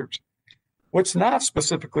standards. What's not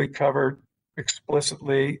specifically covered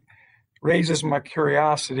explicitly raises my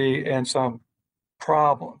curiosity and some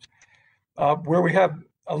problems. Where we have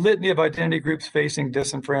a litany of identity groups facing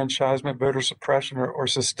disenfranchisement, voter suppression, or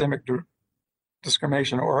systemic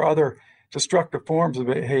discrimination, or other destructive forms of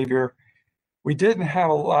behavior, we didn't have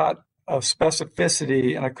a lot of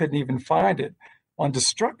specificity, and I couldn't even find it, on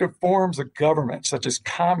destructive forms of government, such as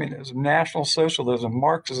communism, National Socialism,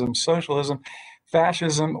 Marxism, socialism,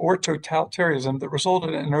 fascism, or totalitarianism that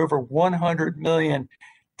resulted in over 100 million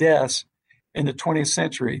deaths in the 20th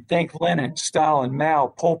century. Think Lenin, Stalin, Mao,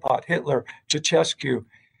 Pol Pot, Hitler, Ceausescu.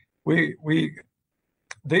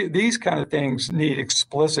 These kind of things need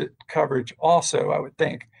explicit coverage also, I would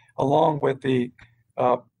think, along with the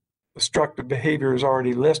destructive behaviors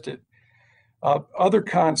already listed. Other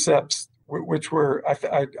concepts which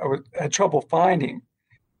I had trouble finding,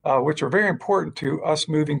 which are very important to us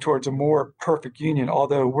moving towards a more perfect union,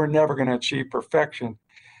 although we're never going to achieve perfection.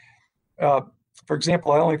 For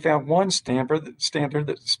example, I only found one standard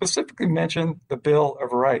that specifically mentioned the Bill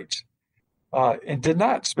of Rights and did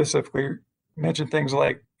not specifically mention things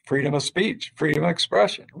like freedom of speech, freedom of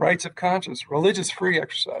expression, rights of conscience, religious free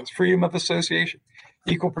exercise, freedom of association,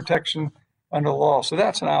 equal protection under the law. So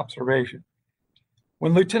that's an observation.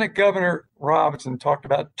 When Lieutenant Governor Robinson talked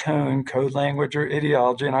about tone, code language, or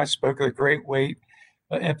ideology, and I spoke of the great weight,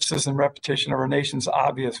 emphasis, and repetition of our nation's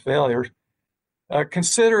obvious failures,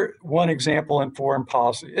 consider one example in foreign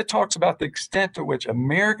policy. It talks about the extent to which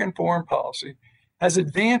American foreign policy has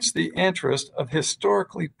advanced the interest of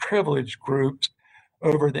historically privileged groups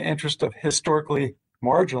over the interest of historically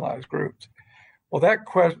marginalized groups. Well, that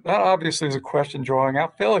obviously is a question drawing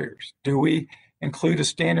out failures. Do we include a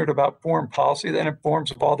standard about foreign policy that informs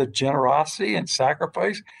of all the generosity and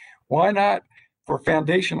sacrifice? Why not, for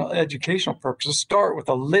foundational educational purposes, start with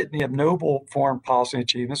a litany of noble foreign policy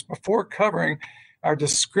achievements before covering our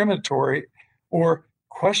discriminatory or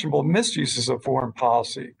questionable misuses of foreign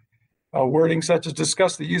policy? Wording such as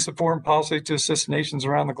discuss the use of foreign policy to assist nations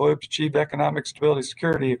around the globe to achieve economic stability,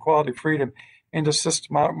 security, equality, freedom, and to assist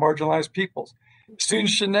marginalized peoples.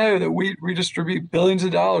 Students should know that we redistribute billions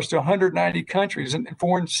of dollars to 190 countries in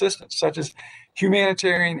foreign assistance, such as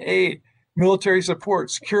humanitarian aid, military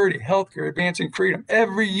support, security, healthcare, advancing freedom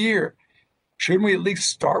every year. Shouldn't we at least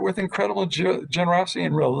start with incredible generosity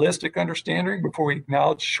and realistic understanding before we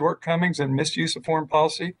acknowledge shortcomings and misuse of foreign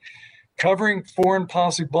policy? Covering foreign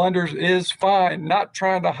policy blunders is fine, not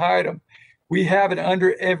trying to hide them. We have it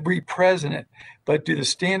under every president. But do the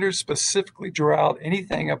standards specifically draw out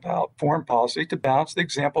anything about foreign policy to balance the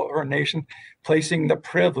example of our nation placing the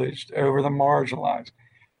privileged over the marginalized?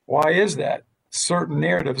 Why is that? Certain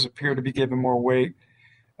narratives appear to be given more weight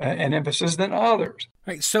and emphasis than others.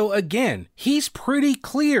 Right. So again, he's pretty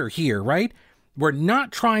clear here, right? We're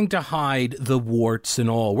not trying to hide the warts and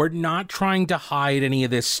all. We're not trying to hide any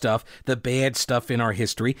of this stuff, the bad stuff in our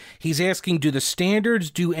history. He's asking, do the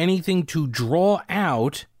standards do anything to draw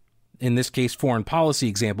out, in this case, foreign policy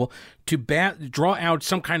example, to draw out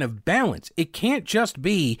some kind of balance? It can't just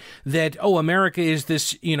be that, oh, America is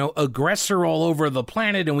this, aggressor all over the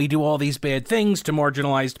planet and we do all these bad things to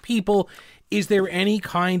marginalized people. Is there any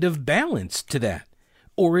kind of balance to that?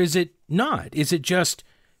 Or is it not? Is it just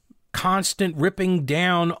constant ripping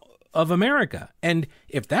down of America? And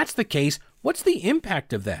if that's the case, what's the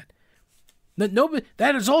impact of that?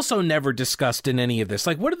 That is also never discussed in any of this.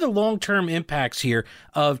 Like, what are the long-term impacts here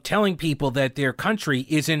of telling people that their country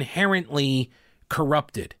is inherently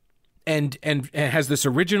corrupted and has this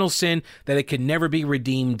original sin that it can never be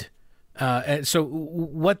redeemed? So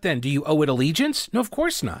what then? Do you owe it allegiance? No, of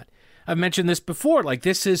course not. I've mentioned this before. Like,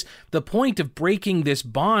 this is the point of breaking this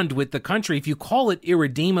bond with the country. If you call it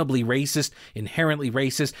irredeemably racist, inherently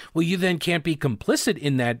racist, well, you then can't be complicit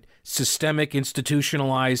in that systemic,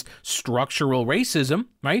 institutionalized, structural racism,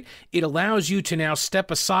 right? It allows you to now step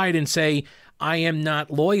aside and say, I am not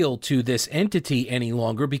loyal to this entity any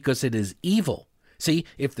longer because it is evil. See,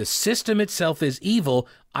 if the system itself is evil,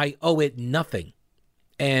 I owe it nothing.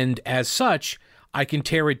 And as such, I can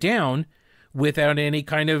tear it down without any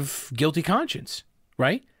kind of guilty conscience,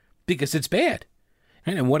 right? Because it's bad.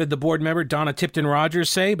 And what did the board member, Donna Tipton Rogers,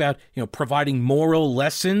 say about, providing moral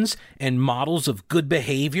lessons and models of good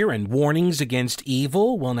behavior and warnings against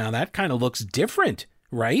evil? Well, now that kind of looks different,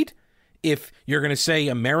 right? If you're going to say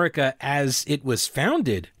America as it was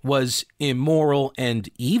founded was immoral and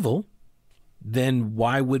evil, then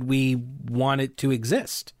why would we want it to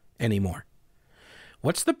exist anymore?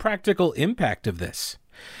 What's the practical impact of this?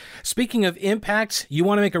 Speaking of impacts, you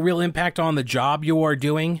want to make a real impact on the job you are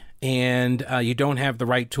doing and you don't have the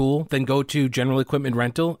right tool, then go to General Equipment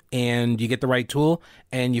Rental and you get the right tool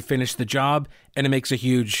and you finish the job, and it makes a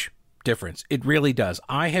huge difference. It really does.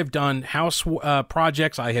 I have done house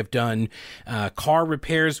projects. I have done car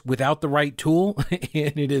repairs without the right tool,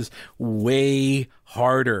 and it is way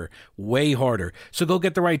harder. So go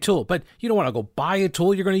get the right tool. But you don't want to go buy a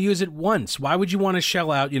tool. You're going to use it once. Why would you want to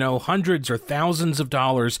shell out, hundreds or thousands of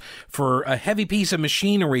dollars for a heavy piece of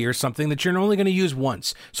machinery or something that you're only going to use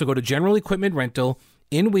once? So go to General Equipment Rental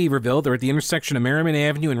in Weaverville. They're at the intersection of Merriman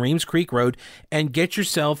Avenue and Reams Creek Road, and get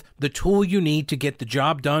yourself the tool you need to get the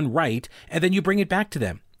job done right, and then you bring it back to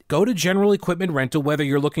them. Go to General Equipment Rental, whether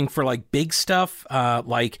you're looking for like big stuff,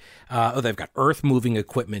 they've got earth moving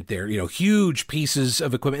equipment there, huge pieces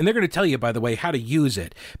of equipment. And they're going to tell you, by the way, how to use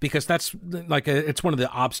it, because that's it's one of the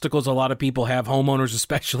obstacles a lot of people have, homeowners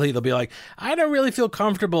especially. They'll be like, I don't really feel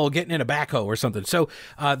comfortable getting in a backhoe or something. So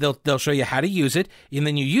they'll show you how to use it, and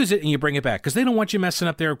then you use it and you bring it back, because they don't want you messing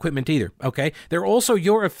up their equipment either. Okay. They're also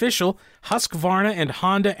your official Husqvarna and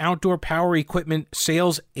Honda outdoor power equipment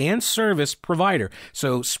sales and service provider.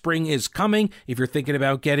 So spring is coming. If you're thinking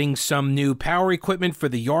about getting some new power equipment for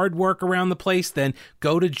the yard work around the place, then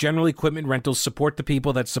go to General Equipment Rental. Support the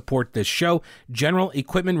people that support this show. General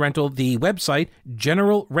Equipment Rental, the website,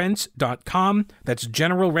 generalrents.com. That's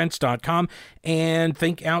generalrents.com. And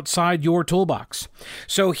think outside your toolbox.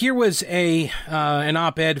 So here was an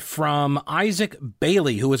op-ed from Isaac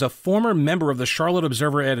Bailey, who is a former member of the Charlotte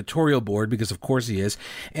Observer editorial board, because of course he is.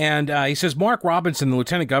 And he says, Mark Robinson, the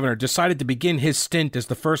lieutenant governor, decided to begin his stint as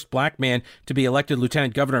the first black man to be elected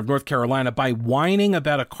lieutenant governor of North Carolina by whining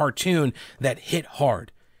about a cartoon that hit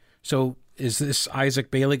hard. So is this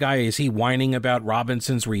Isaac Bailey guy, is he whining about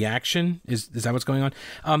Robinson's reaction? Is that what's going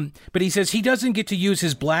on? But he says he doesn't get to use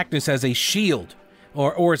his blackness as a shield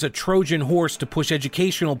or as a Trojan horse to push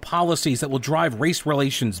educational policies that will drive race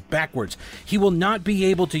relations backwards. He will not be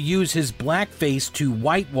able to use his blackface to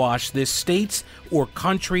whitewash this state's or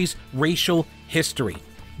country's racial history.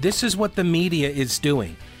 This is what the media is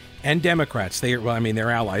doing. And Democrats, they're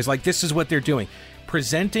allies. Like, this is what they're doing.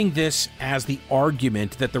 Presenting this as the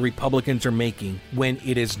argument that the Republicans are making when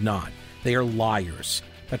it is not. They are liars.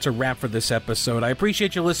 That's a wrap for this episode. I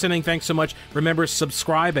appreciate you listening. Thanks so much. Remember,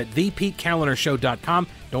 subscribe at thepetecalendarshow.com.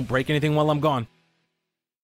 Don't break anything while I'm gone.